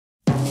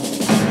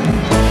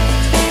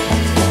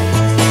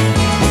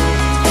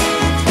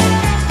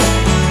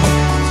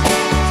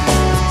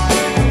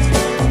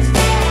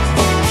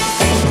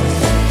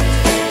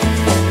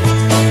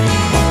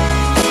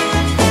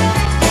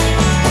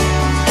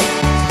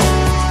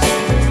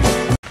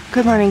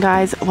Good morning,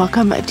 guys.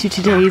 Welcome to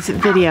today's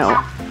video.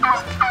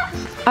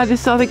 I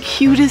just saw the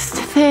cutest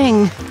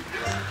thing.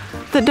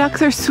 The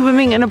ducks are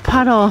swimming in a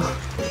puddle.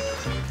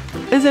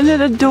 Isn't it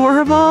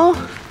adorable?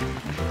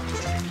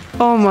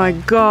 Oh my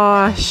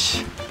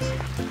gosh.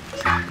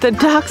 The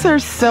ducks are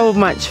so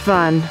much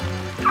fun.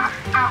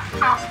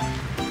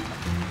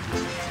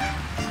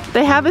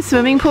 They have a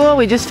swimming pool.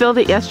 We just filled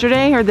it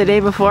yesterday or the day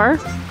before.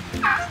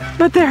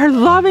 But they're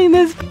loving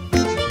this.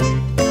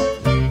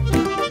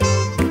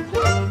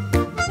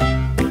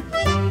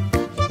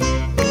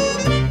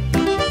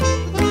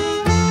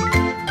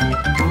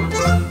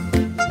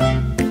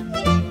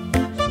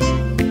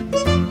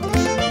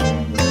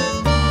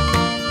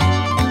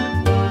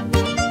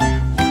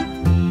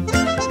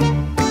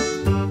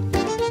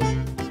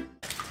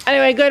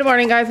 Anyway, good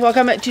morning, guys.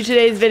 Welcome to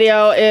today's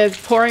video. It's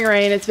pouring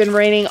rain. It's been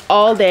raining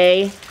all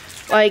day,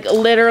 like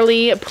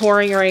literally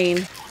pouring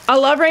rain. I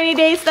love rainy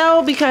days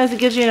though because it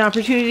gives you an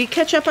opportunity to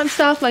catch up on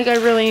stuff. Like I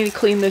really need to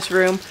clean this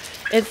room.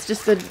 It's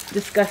just a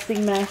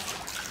disgusting mess.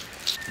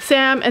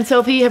 Sam and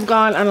Sophie have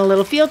gone on a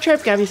little field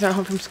trip. Gabby's not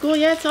home from school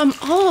yet, so I'm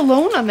all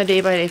alone on the Day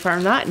by Day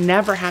farm. That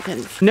never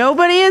happens.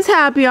 Nobody is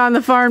happy on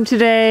the farm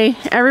today.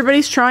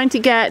 Everybody's trying to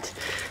get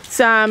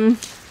some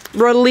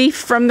relief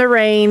from the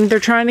rain. They're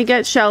trying to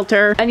get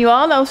shelter. And you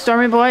all know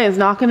Stormy Boy is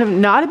not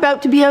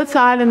about to be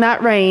outside in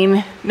that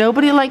rain.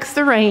 Nobody likes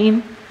the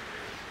rain.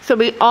 So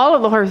all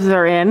of the horses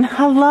are in.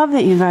 I love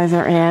that you guys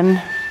are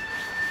in.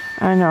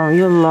 I know,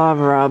 you love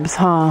Rubs,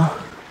 huh?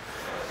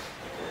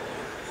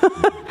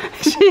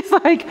 She's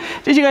like,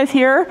 did you guys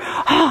hear?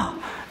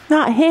 Oh,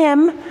 not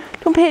him.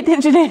 Don't pay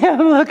attention to him.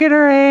 Look at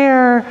her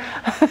hair.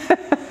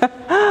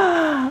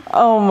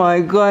 Oh my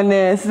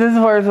goodness. This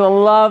horse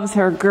loves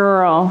her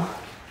girl.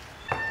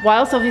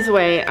 While Sophie's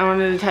away, I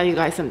wanted to tell you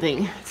guys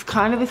something. It's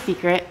kind of a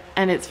secret,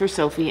 and it's for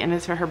Sophie, and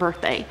it's for her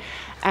birthday.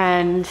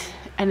 And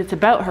it's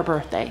about her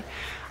birthday.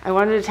 I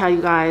wanted to tell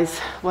you guys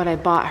what I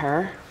bought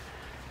her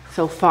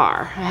so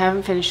far. I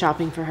haven't finished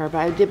shopping for her, but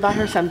I did buy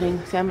her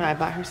something. Sam and I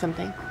bought her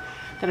something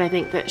that I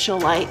think that she'll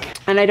like.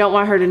 And I don't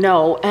want her to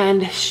know,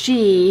 and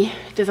she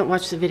doesn't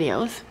watch the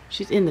videos.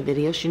 She's in the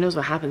videos. She knows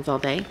what happens all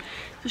day.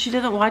 So she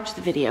doesn't watch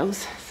the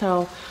videos,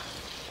 so.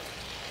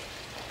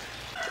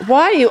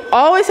 Why do you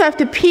always have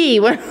to pee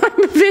when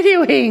I'm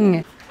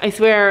videoing? I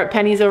swear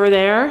Penny's over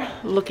there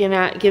looking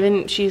at,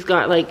 she's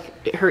got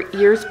like her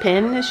ears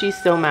pinned. She's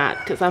so mad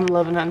because I'm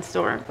loving on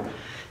Storm.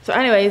 So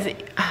anyways,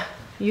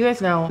 you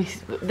guys know,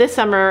 this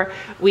summer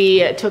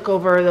we took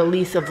over the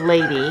lease of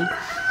Lady.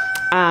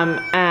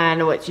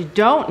 And what you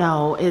don't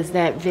know is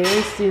that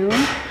very soon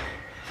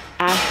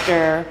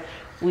after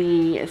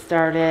we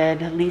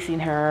started leasing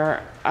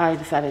her, I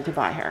decided to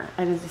buy her.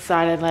 I just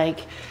decided like,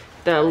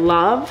 the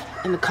love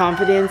and the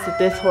confidence that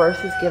this horse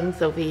has given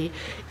Sophie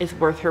is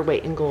worth her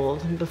weight in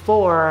gold. And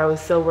before, I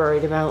was so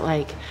worried about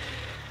like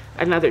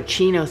another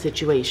Chino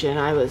situation.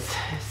 I was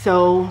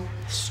so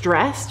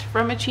stressed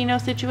from a Chino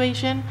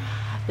situation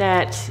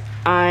that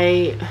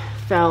I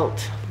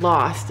felt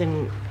lost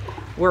and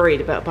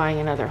worried about buying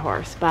another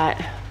horse.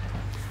 But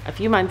a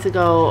few months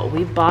ago,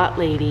 we bought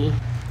Lady.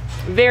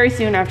 Very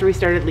soon after we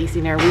started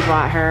leasing her, we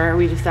bought her.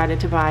 We decided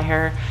to buy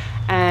her.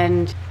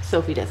 And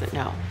Sophie doesn't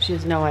know. She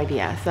has no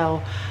idea.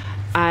 So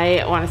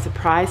I want to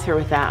surprise her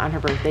with that on her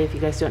birthday. If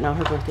you guys don't know,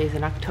 her birthday is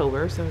in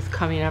October, so it's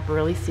coming up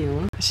really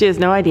soon. She has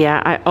no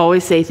idea. I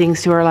always say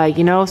things to her like,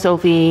 you know,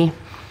 Sophie,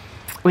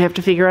 we have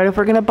to figure out if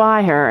we're going to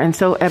buy her. And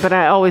so, but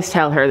I always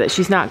tell her that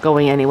she's not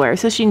going anywhere.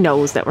 So she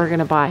knows that we're going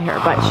to buy her,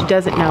 but she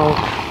doesn't know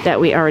that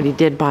we already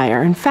did buy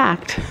her. In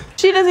fact,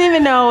 she doesn't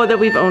even know that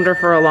we've owned her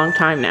for a long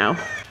time now.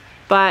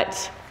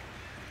 But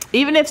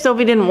even if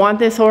Sophie didn't want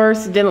this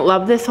horse, didn't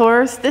love this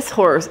horse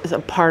is a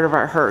part of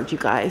our herd, you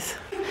guys.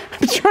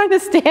 I'm trying to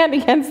stand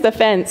against the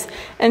fence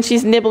and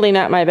she's nibbling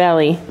at my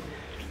belly.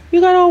 You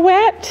got all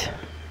wet?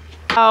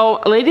 Oh,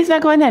 Lady's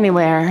not going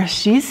anywhere.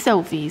 She's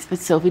Sophie's, but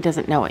Sophie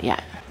doesn't know it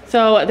yet.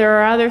 So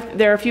there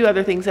are a few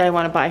other things that I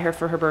want to buy her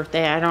for her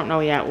birthday. I don't know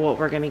yet what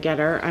we're gonna get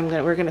her.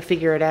 We're gonna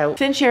figure it out.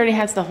 Since she already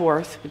has the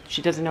horse, which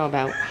she doesn't know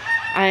about,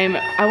 I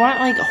want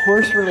like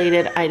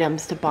horse-related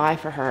items to buy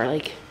for her.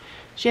 Like,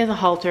 she has a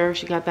halter,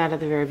 she got that at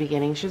the very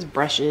beginning. She has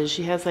brushes,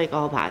 she has like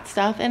all that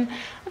stuff. And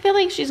I feel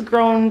like she's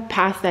grown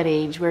past that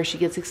age where she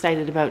gets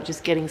excited about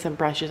just getting some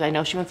brushes. I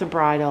know she wants a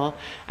bridle,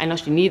 I know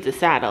she needs a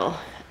saddle.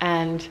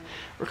 And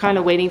we're kind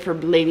of waiting for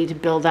Lady to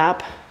build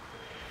up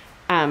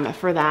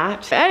for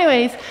that. But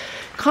anyways,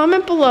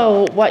 comment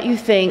below what you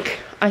think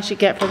I should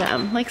get for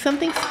them. Like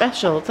something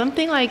special,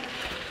 something like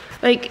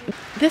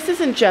this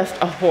isn't just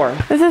a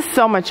horse. This is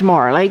so much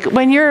more. Like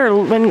when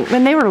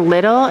they were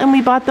little and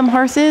we bought them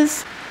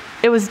horses,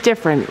 it was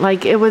different.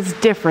 Like it was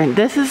different.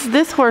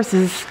 This horse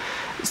is,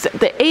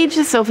 the age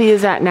that Sophie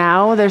is at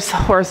now, this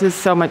horse is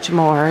so much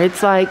more.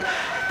 It's like,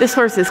 this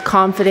horse is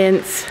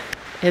confidence,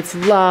 it's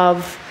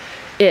love,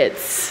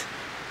 she's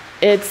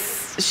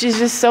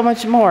just so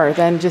much more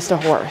than just a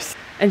horse.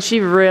 And she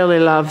really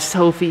loves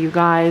Sophie, you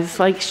guys.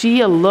 Like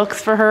she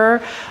looks for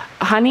her.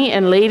 Honey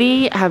and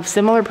Lady have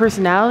similar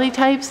personality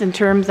types in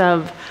terms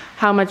of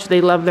how much they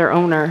love their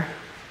owner.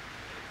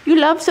 You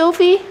love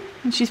Sophie?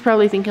 And she's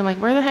probably thinking like,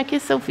 where the heck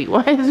is Sophie?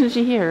 Why isn't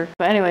she here?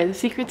 But anyway, the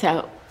secret's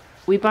out.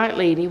 We bought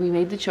Lady. We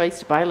made the choice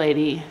to buy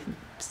Lady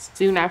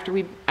soon after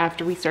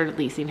we started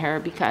leasing her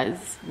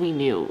because we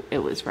knew it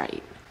was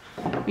right.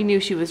 We knew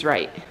she was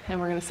right.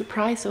 And we're gonna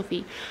surprise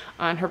Sophie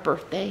on her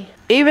birthday.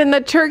 Even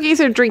the turkeys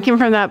are drinking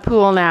from that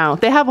pool now.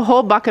 They have a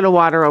whole bucket of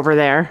water over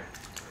there.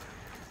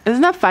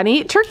 Isn't that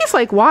funny? Turkeys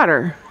like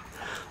water.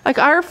 Like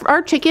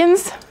our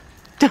chickens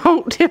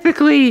don't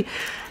typically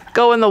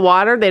go in the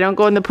water. They don't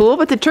go in the pool,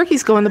 but the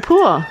turkeys go in the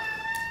pool.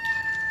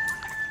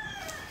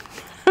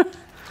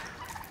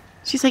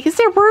 She's like, is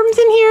there worms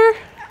in here?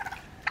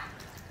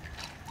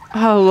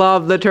 I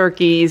love the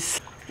turkeys.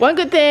 One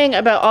good thing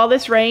about all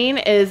this rain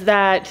is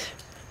that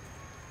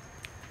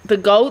the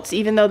goats,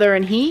 even though they're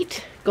in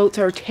heat, goats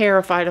are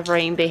terrified of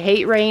rain. They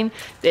hate rain.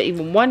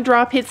 Even one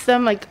drop hits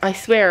them, like I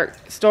swear,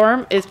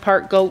 Storm is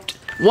part goat.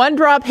 One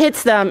drop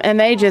hits them and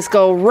they just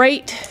go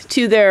right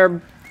to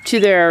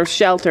their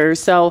shelters.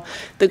 So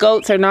the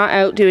goats are not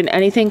out doing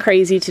anything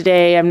crazy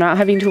today. I'm not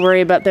having to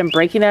worry about them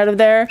breaking out of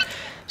their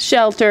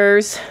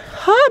shelters.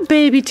 Huh,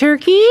 baby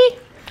turkey?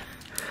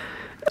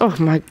 Oh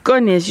my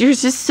goodness, you're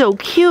just so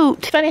cute.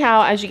 It's funny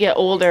how as you get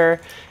older,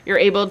 you're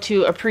able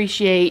to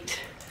appreciate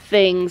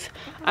things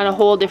on a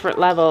whole different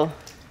level.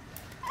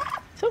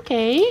 It's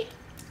okay.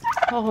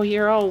 Oh,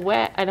 you're all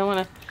wet. I don't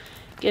want to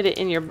get it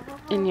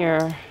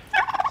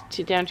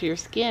down to your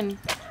skin.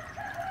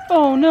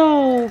 Oh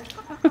no.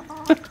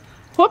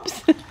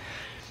 Whoops.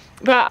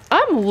 But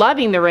I'm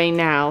loving the rain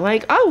now.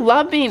 Like, I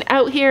love being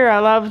out here. I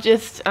love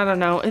just, I don't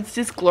know, it's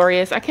just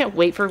glorious. I can't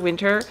wait for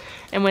winter.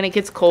 And when it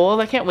gets cold,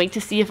 I can't wait to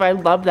see if I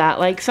love that.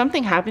 Like,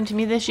 something happened to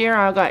me this year.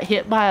 I got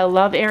hit by a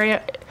love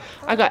area.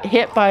 I got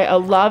hit by a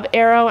love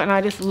arrow, and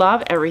I just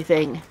love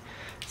everything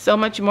so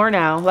much more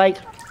now. Like,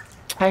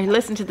 I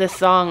listened to this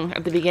song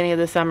at the beginning of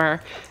the summer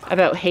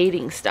about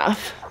hating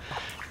stuff.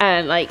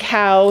 And like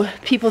how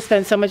people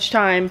spend so much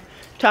time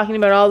talking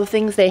about all the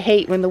things they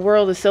hate when the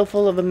world is so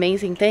full of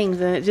amazing things,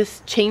 and it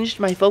just changed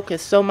my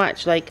focus so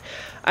much. Like,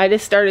 I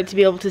just started to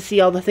be able to see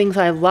all the things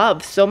I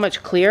love so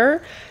much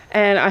clearer,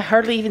 and I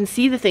hardly even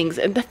see the things.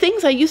 And the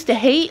things I used to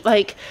hate,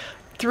 like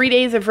 3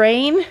 days of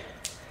rain,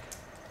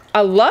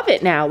 I love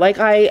it now. Like,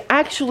 I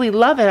actually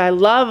love it. I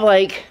love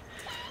like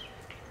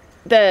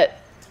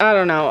that, I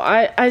don't know,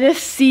 I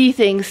just see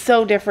things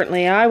so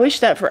differently. I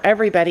wish that for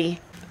everybody.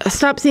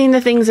 Stop seeing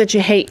the things that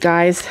you hate,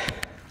 guys,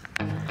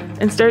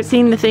 and start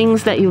seeing the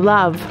things that you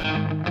love.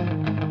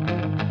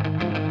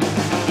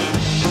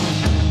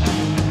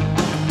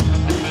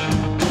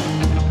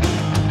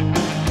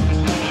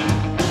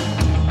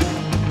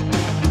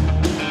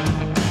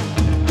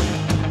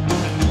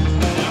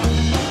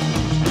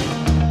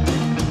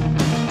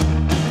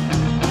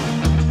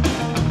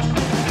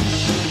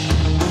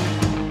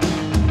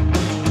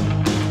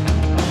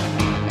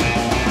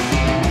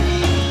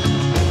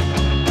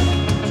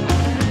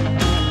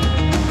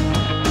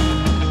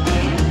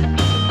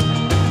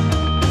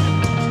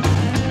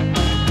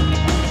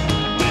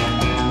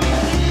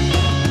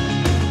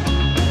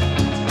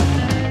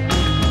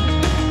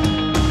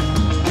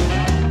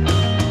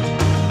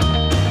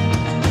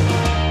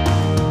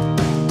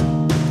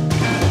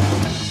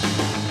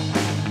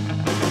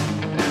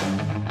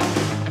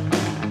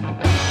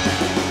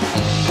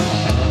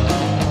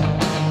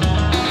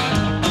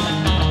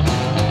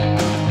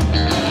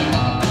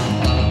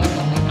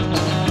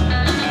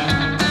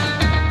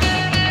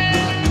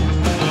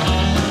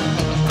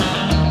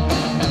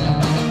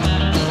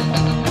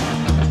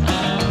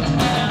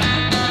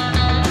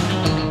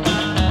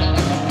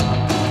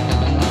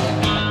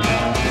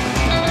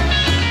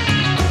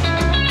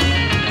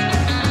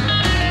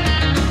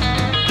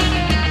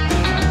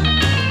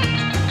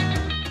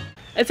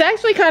 It's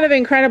actually kind of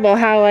incredible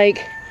how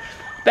like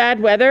bad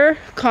weather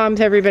calms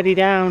everybody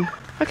down.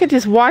 I could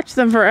just watch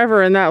them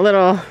forever in that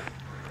little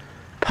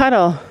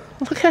puddle.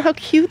 Look at how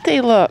cute they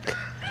look.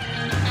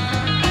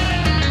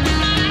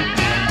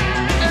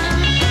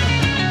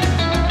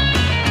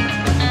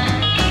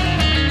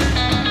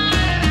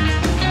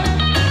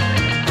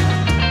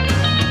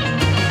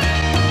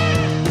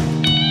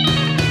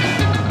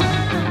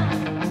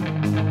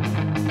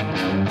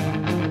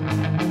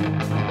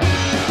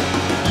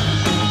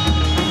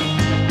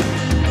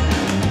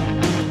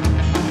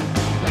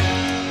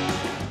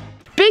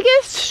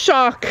 Biggest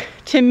shock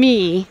to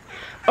me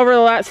over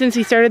the since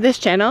we started this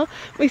channel.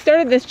 We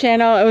started this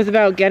channel, it was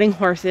about getting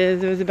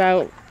horses. It was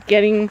about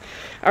getting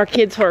our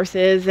kids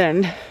horses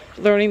and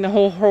learning the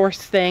whole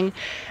horse thing.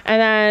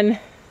 And then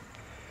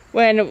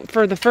when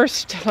for the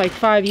first like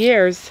 5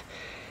 years,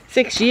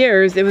 6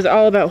 years, it was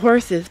all about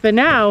horses. But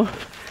now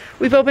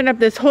we've opened up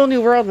this whole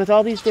new world with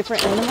all these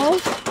different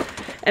animals.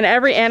 And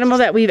every animal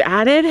that we've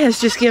added has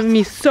just given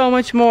me so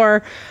much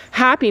more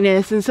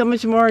happiness and so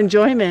much more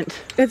enjoyment.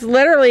 It's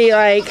literally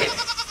like,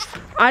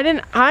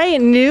 I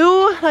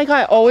knew like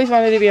I always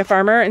wanted to be a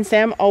farmer, and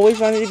Sam always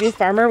wanted to be a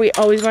farmer. We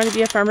always wanted to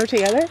be a farmer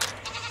together.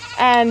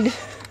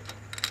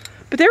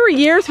 But there were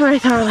years where I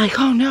thought like,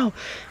 oh no,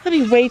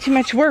 that'd be way too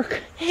much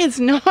work. It's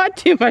not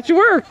too much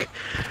work.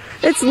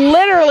 It's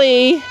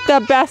literally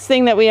the best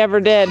thing that we ever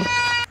did.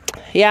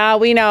 Yeah,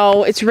 we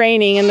know. It's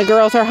raining and the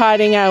girls are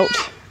hiding out.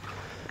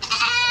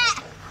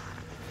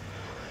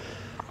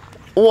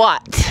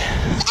 What?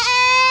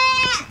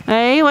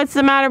 Hey, what's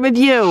the matter with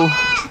you?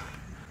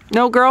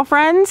 No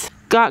girlfriends?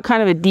 Got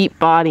kind of a deep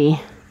body,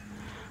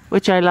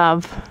 which I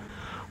love.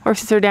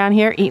 Horses are down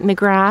here eating the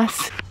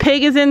grass.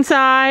 Pig is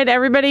inside.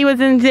 Everybody was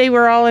in. They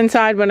were all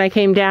inside when I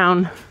came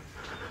down.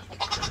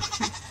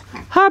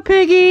 Hi,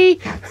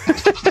 Piggy.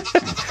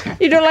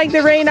 You don't like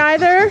the rain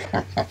either?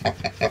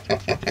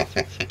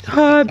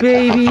 Hi,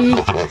 baby.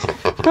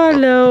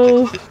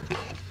 Hello.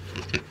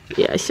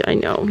 Yes, I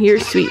know. You're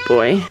a sweet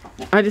boy.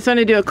 I just want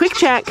to do a quick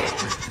check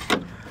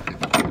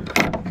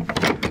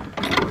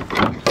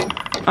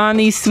on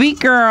these sweet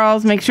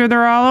girls. Make sure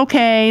they're all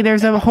okay.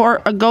 There's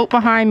a goat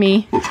behind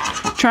me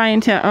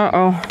trying to,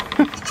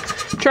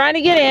 trying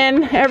to get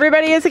in.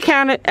 Everybody is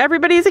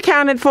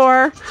accounted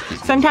for.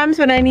 Sometimes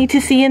when I need to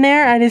see in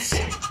there, I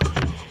just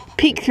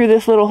peek through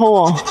this little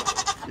hole.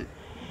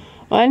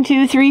 1,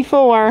 2, 3,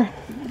 4.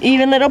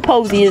 Even little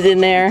Posy is in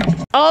there.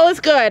 All is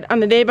good on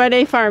the Day by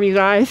Day farm, you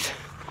guys.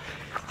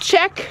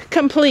 Check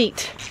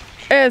complete.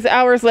 It is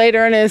hours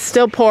later and it is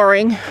still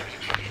pouring.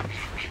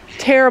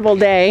 Terrible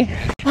day.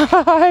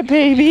 Hi,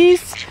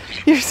 babies.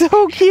 You're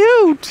so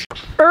cute.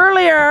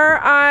 Earlier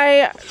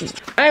I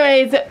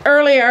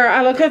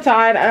look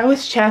outside. I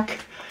always check.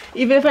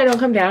 Even if I don't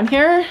come down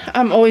here,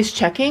 I'm always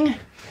checking.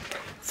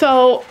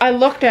 So I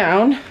look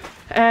down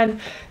and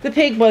the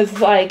pig was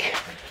like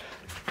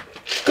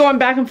going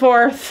back and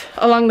forth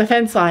along the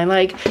fence line.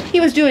 Like he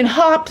was doing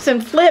hops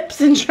and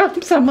flips and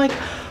jumps. I'm like,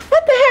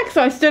 what the heck?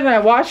 So I stood and I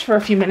watched for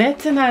a few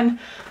minutes and then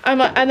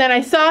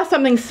I saw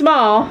something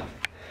small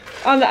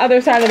on the other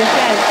side of the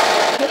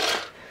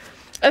fence.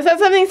 I saw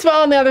something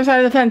small on the other side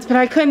of the fence, but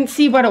I couldn't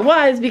see what it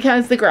was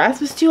because the grass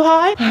was too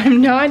high.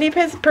 I'm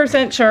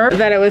 90% sure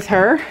that it was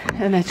her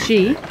and that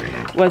she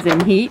was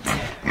in heat.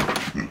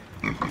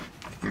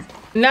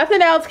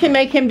 Nothing else can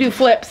make him do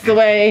flips the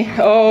way,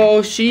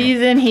 oh,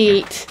 she's in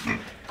heat.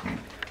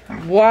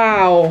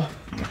 Wow.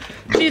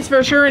 She's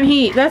for sure in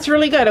heat. That's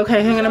really good.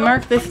 Okay, I'm gonna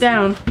mark this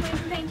down.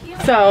 Thank you.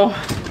 So,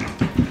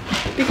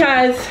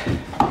 because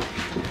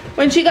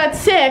when she got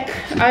sick,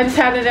 I just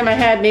had it in my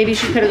head, maybe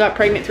she could have got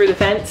pregnant through the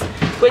fence,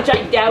 which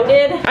I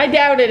doubted. I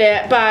doubted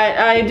it, but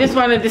I just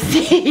wanted to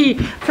see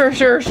for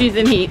sure she's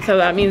in heat. So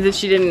that means that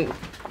she didn't,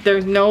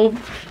 there's no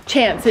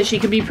chance that she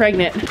could be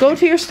pregnant. Go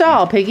to your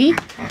stall, Piggy.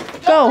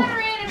 Go. Don't let her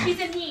in if she's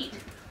in heat.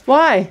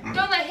 Why? Don't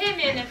let him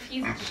in if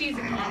she's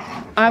in heat.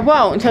 I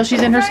won't until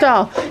she's in her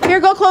stall.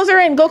 Here, go close her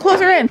in. Go close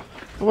her in.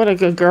 What a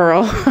good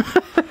girl.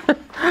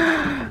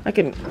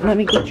 Let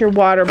me get your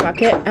water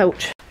bucket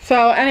out.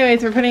 So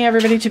anyways, we're putting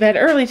everybody to bed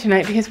early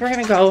tonight because we're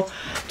gonna go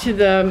to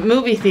the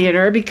movie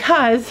theater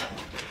because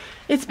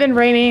it's been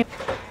raining.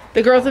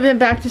 The girls have been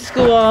back to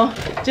school.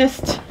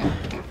 Just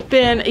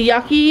been a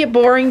yucky,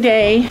 boring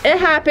day. It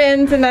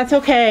happens and that's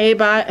okay,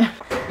 but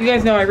you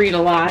guys know I read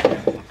a lot.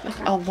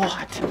 Like a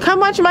lot. Come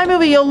watch my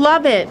movie, you'll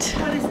love it.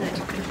 What is it?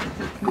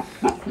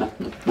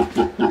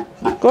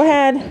 Go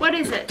ahead. What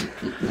is it?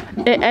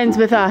 It ends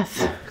with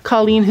us.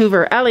 Colleen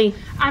Hoover. Ellie.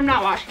 I'm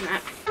not watching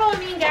that. Well,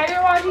 me and Gabby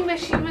were watching, but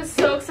she was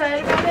so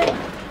excited about it.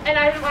 And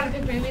I didn't want to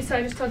pick movies, so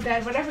I just told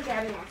Dad whatever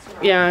Gabby wants to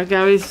watch.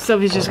 Yeah,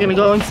 Sophie's just gonna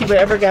go and see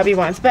whatever Gabby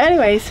wants. But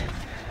anyways,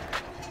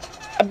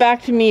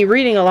 back to me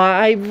reading a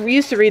lot. I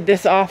used to read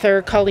this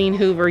author, Colleen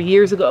Hoover,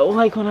 years ago,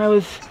 like when I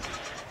was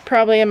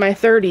probably in my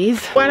 30s.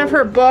 One of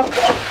her books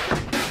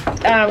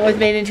was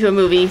made into a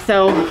movie,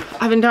 so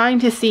I've been dying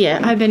to see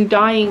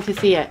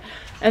it.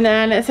 And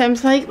then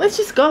Sam's like, let's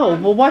just go.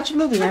 We'll watch a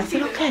movie. And I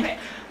said, okay,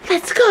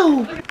 let's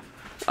go.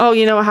 Oh,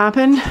 you know what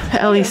happened?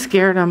 Ellie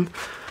scared him.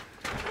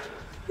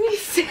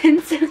 He's so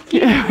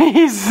cute. Yeah,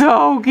 he's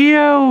so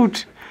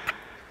cute.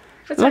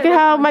 Look at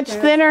how much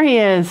thinner he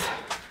is.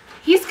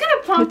 He's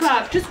gonna plump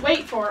up. Just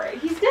wait for it.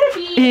 He's gonna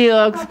be. He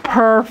looks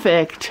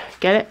perfect.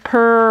 Get it?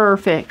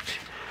 Perfect.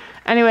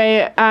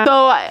 Anyway,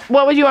 so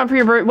what would you want for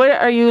your birthday? What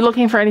are you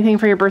looking for? Anything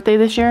for your birthday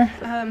this year?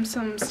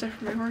 Some stuff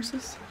for my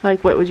horses.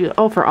 Like what would you?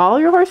 Oh, for all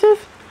your horses?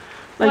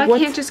 Like Well, I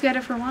can't just get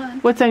it for one.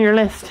 What's on your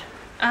list?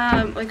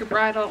 Like a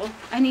bridle.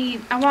 I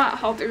want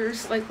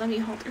halters, like Lenny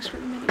halters for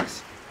the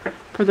minis.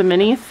 For the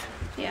minis?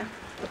 Yeah.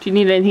 Do you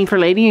need anything for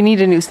Lady? You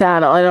need a new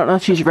saddle. I don't know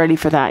if she's ready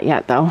for that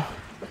yet, though.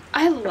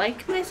 I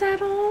like my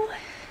saddle.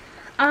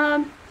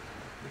 A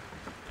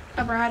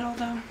bridle,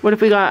 though. What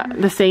if we got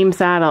the same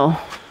saddle?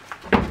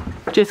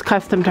 Just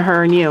custom to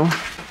her and you.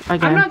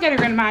 Again. I'm not getting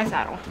rid of my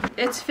saddle.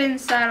 It's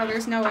Finn's saddle.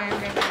 There's no way I'm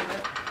getting rid of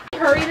it.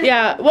 Hurry.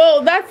 Yeah,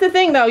 well, that's the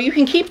thing, though. You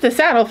can keep the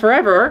saddle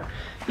forever.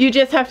 You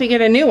just have to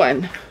get a new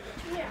one.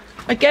 Yeah.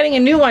 Like getting a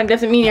new one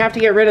doesn't mean you have to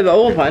get rid of the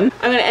old one.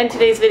 I'm going to end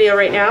today's video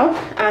right now.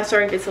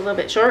 Sorry if it's a little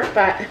bit short,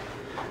 but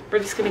we're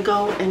just going to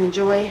go and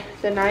enjoy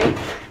the night.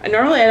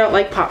 Normally I don't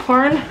like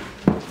popcorn,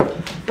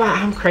 but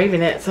I'm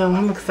craving it, so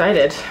I'm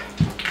excited.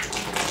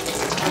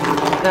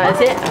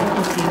 That's it.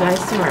 I'll see you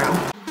guys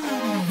tomorrow.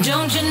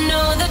 Don't you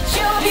know that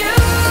you're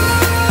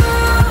beautiful?